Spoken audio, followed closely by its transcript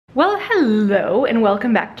Well, hello and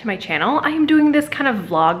welcome back to my channel. I am doing this kind of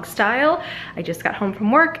vlog style. I just got home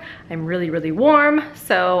from work. I'm really warm,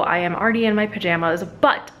 so I am already in my pajamas,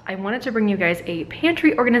 but I wanted to bring you guys a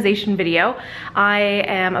pantry organization video. I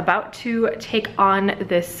am about to take on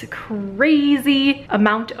this crazy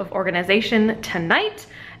amount of organization tonight.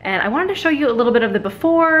 And I wanted to show you a little bit of the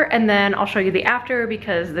before, and then I'll show you the after,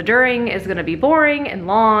 because the during is gonna be boring and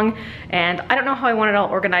long, and I don't know how I want it all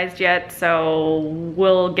organized yet, so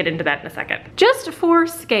we'll get into that in a second. Just for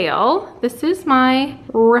scale, this is my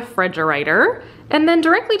refrigerator, and then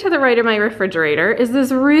directly to the right of my refrigerator is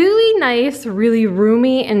this really nice, really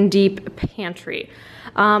roomy and deep pantry.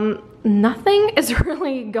 Nothing is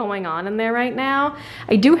really going on in there right now.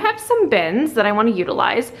 I do have some bins that I want to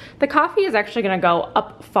utilize. The coffee is actually going to go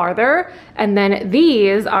up farther, and then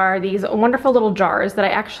these are these wonderful little jars that I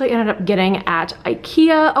actually ended up getting at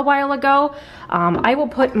Ikea a while ago. I will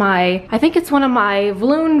put my, I think it's one of my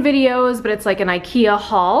VLUNE videos, but it's like an Ikea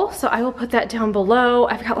haul, so I will put that down below.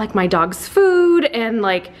 I've got like my dog's food and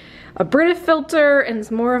like a Brita filter and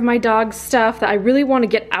some more of my dog's stuff that I really want to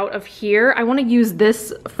get out of here. I want to use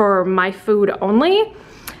this for my food only.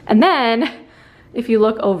 And then if you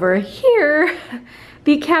look over here,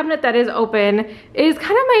 the cabinet that is open is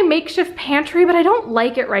kind of my makeshift pantry, but I don't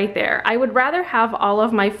like it right there. I would rather have all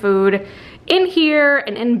of my food in here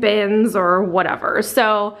and in bins or whatever.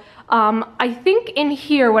 So I think in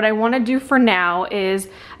here what I want to do for now is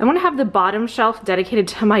I want to have the bottom shelf dedicated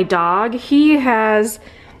to my dog. He has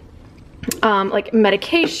like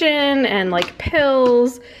medication and like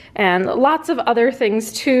pills and lots of other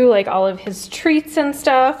things too, like all of his treats and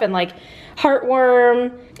stuff, and like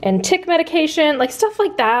heartworm and tick medication, like stuff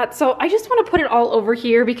like that. So I just want to put it all over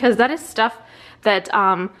here because that is stuff that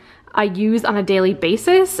I use on a daily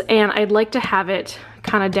basis, and I'd like to have it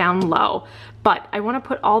kind of down low. But I want to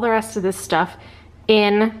put all the rest of this stuff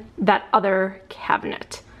in that other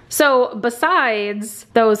cabinet. So besides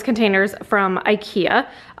those containers from Ikea,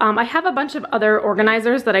 I have a bunch of other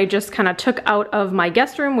organizers that I just kind of took out of my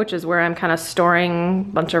guest room, which is where I'm kind of storing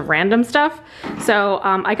a bunch of random stuff. So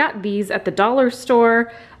I got these at the dollar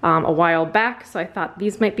store a while back, so I thought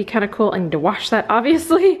these might be kind of cool. I need to wash that,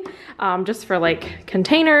 obviously, just for like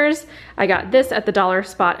containers. I got this at the dollar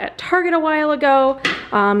spot at Target a while ago.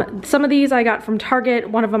 Some of these I got from Target.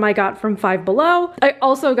 One of them I got from Five Below. I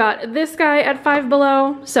also got this guy at Five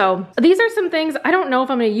Below. So these are some things. I don't know if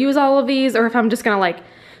I'm gonna use all of these or if I'm just gonna like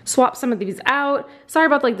swap some of these out. Sorry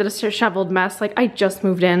about like the disheveled mess. Like I just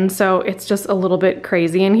moved in, so it's just a little bit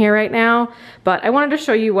crazy in here right now, but I wanted to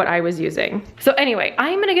show you what I was using. So anyway,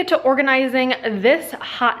 I'm gonna get to organizing this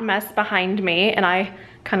hot mess behind me, and I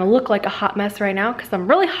kind of look like a hot mess right now because I'm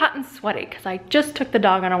really hot and sweaty because I just took the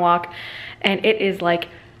dog on a walk, and it is like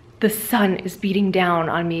the sun is beating down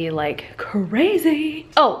on me like crazy.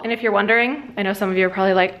 Oh, and if you're wondering, I know some of you are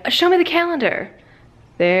probably like, show me the calendar.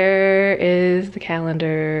 There is the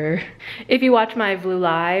calendar. If you watch my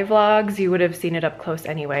VLULY vlogs, you would have seen it up close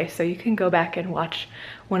anyway, so you can go back and watch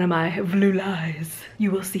one of my VLULYs.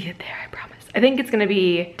 You will see it there, I promise. I think it's gonna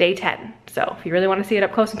be day 10, so if you really wanna see it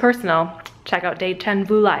up close and personal, check out day 10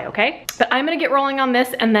 VLULY, okay? But I'm gonna get rolling on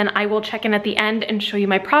this, and then I will check in at the end and show you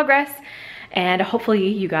my progress, and hopefully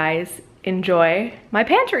you guys enjoy my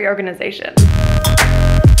pantry organization.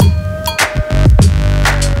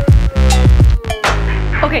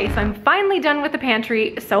 Okay, so I'm finally done with the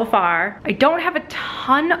pantry so far. I don't have a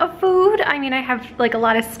ton of food. I mean, I have like a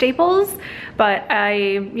lot of staples, but I,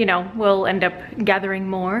 you know, will end up gathering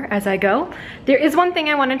more as I go. There is one thing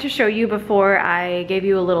I wanted to show you before I gave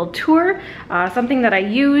you a little tour, something that I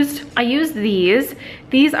used. I used these.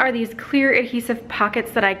 These are these clear adhesive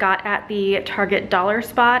pockets that I got at the Target dollar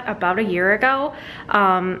spot about a year ago.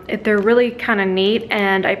 They're really kind of neat,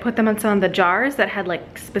 and I put them on some of the jars that had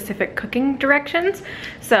like specific cooking directions.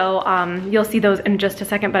 So you'll see those in just a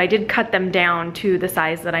second, but I did cut them down to the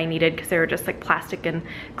size that I needed because they were just like plastic and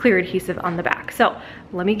clear adhesive on the back. So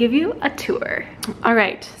let me give you a tour. All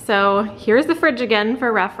right, so here's the fridge again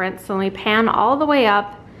for reference. So let me pan all the way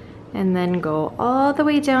up and then go all the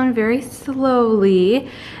way down very slowly.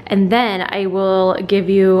 And then I will give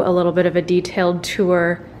you a little bit of a detailed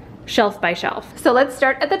tour shelf by shelf. So let's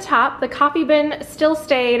start at the top. The coffee bin still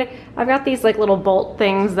stayed. I've got these like little bolt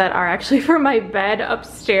things that are actually for my bed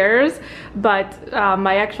upstairs, but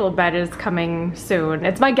my actual bed is coming soon.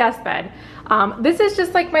 It's my guest bed. This is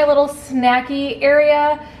just like my little snacky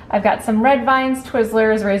area. I've got some red vines,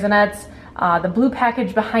 Twizzlers, Raisinets. The blue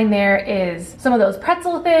package behind there is some of those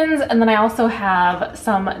pretzel thins, and then I also have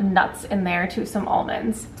some nuts in there too, some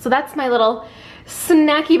almonds. So that's my little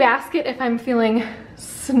snacky basket if I'm feeling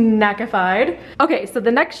snackified. Okay, so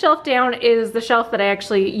the next shelf down is the shelf that I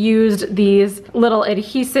actually used these little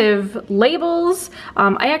adhesive labels.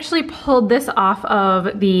 I actually pulled this off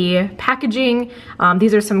of the packaging.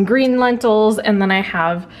 These are some green lentils, and then I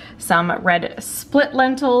have some red split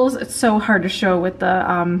lentils. It's so hard to show with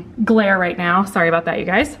the glare right now. Sorry about that, you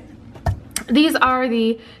guys. These are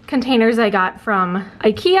the containers I got from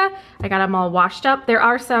Ikea. I got them all washed up. There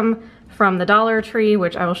are some from the Dollar Tree,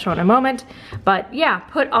 which I will show in a moment. But yeah,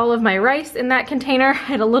 put all of my rice in that container. I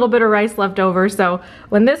had a little bit of rice left over, so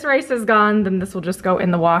when this rice is gone, then this will just go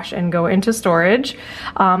in the wash and go into storage.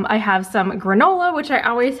 I have some granola, which I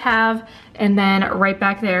always have, and then right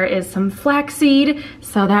back there is some flaxseed,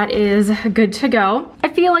 so that is good to go. I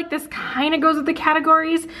feel like this kind of goes with the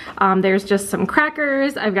categories. There's just some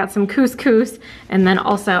crackers, I've got some couscous, and then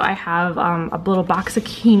also I have a little box of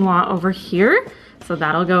quinoa over here. So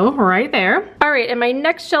that'll go right there. All right, and my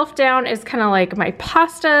next shelf down is kind of like my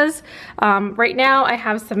pastas. Right now I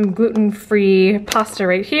have some gluten-free pasta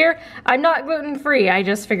right here. I'm not gluten-free, I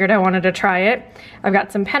just figured I wanted to try it. I've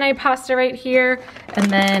got some penne pasta right here, and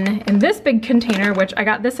then in this big container, which I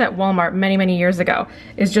got this at Walmart many, many years ago,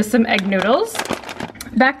 is just some egg noodles.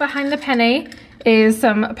 Back behind the penne is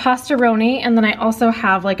some pastaroni, and then I also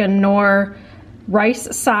have like a Knorr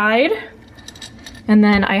rice side. And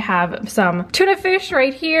then I have some tuna fish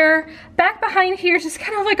right here. Back behind here is just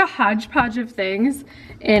kind of like a hodgepodge of things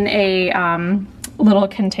in a little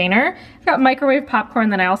container. I've got microwave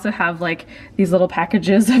popcorn, then I also have like these little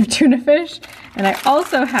packages of tuna fish. And I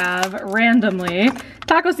also have, randomly,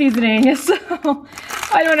 taco seasoning. So,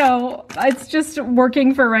 I don't know, it's just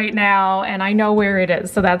working for right now and I know where it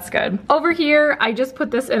is, so that's good. Over here, I just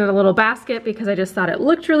put this in a little basket because I just thought it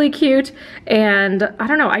looked really cute. And I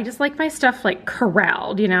don't know, I just like my stuff like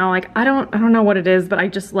corralled, you know? Like, I don't know what it is, but I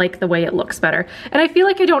just like the way it looks better. And I feel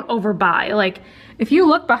like I don't overbuy. Like, if you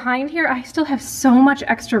look behind here, I still have so much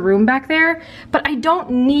extra room back there, but I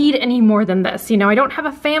don't need any more than this. You know, I don't have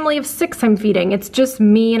a family of 6 I'm feeding. It's just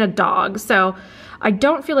me and a dog. So I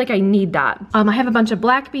don't feel like I need that. I have a bunch of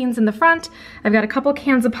black beans in the front. I've got a couple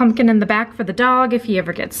cans of pumpkin in the back for the dog if he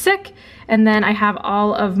ever gets sick. And then I have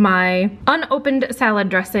all of my unopened salad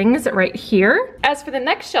dressings right here. As for the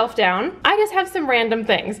next shelf down, I just have some random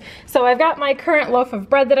things. So I've got my current loaf of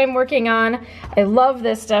bread that I'm working on. I love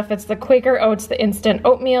this stuff. It's the Quaker Oats, the instant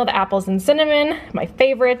oatmeal, the apples and cinnamon, my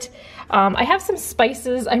favorite. I have some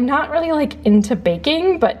spices. I'm not really like into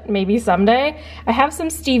baking, but maybe someday. I have some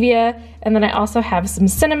stevia, and then I also have some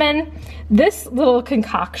cinnamon. This little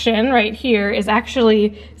concoction right here is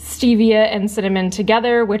actually stevia and cinnamon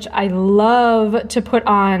together, which I love to put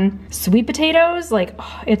on sweet potatoes. Like,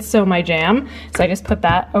 oh, it's so my jam. So I just put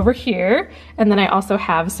that over here. And then I also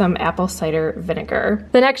have some apple cider vinegar.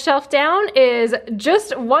 The next shelf down is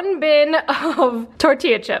just one bin of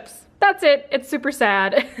tortilla chips. That's it, it's super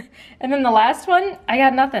sad. And then the last one, I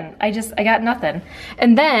got nothing. I got nothing.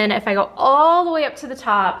 And then if I go all the way up to the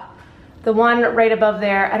top, the one right above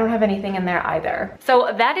there, I don't have anything in there either.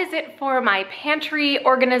 So that is it for my pantry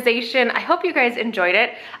organization. I hope you guys enjoyed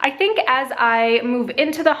it. I think as I move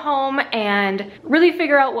into the home and really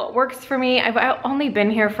figure out what works for me, I've only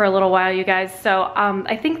been here for a little while, you guys, so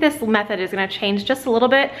I think this method is gonna change just a little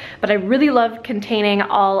bit, but I really love containing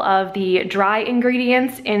all of the dry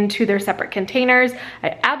ingredients into their separate containers.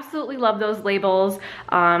 I absolutely love those labels.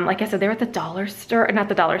 Like I said, they were at the dollar store, not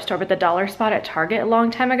the dollar store, but the dollar spot at Target a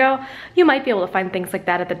long time ago. You might be able to find things like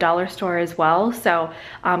that at the dollar store as well. So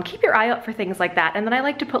keep your eye out for things like that. And then I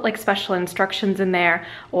like to put like special instructions in there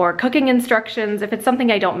or cooking instructions if it's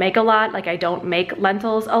something I don't make a lot, like I don't make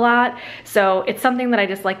lentils a lot. So it's something that I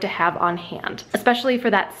just like to have on hand, especially for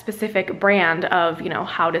that specific brand of, you know,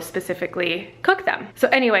 how to specifically cook them. So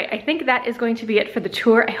anyway, I think that is going to be it for the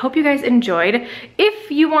tour. I hope you guys enjoyed.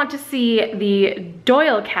 If you want to see the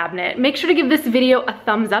DOYLE cabinet, make sure to give this video a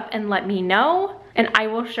thumbs up and let me know. And I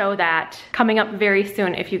will show that coming up very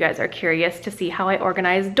soon if you guys are curious to see how I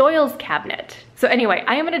organize DOYLE's cabinet. So anyway,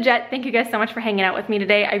 I am in a jet. Thank you guys so much for hanging out with me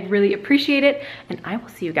today. I really appreciate it. And I will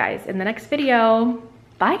see you guys in the next video.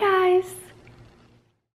 Bye guys.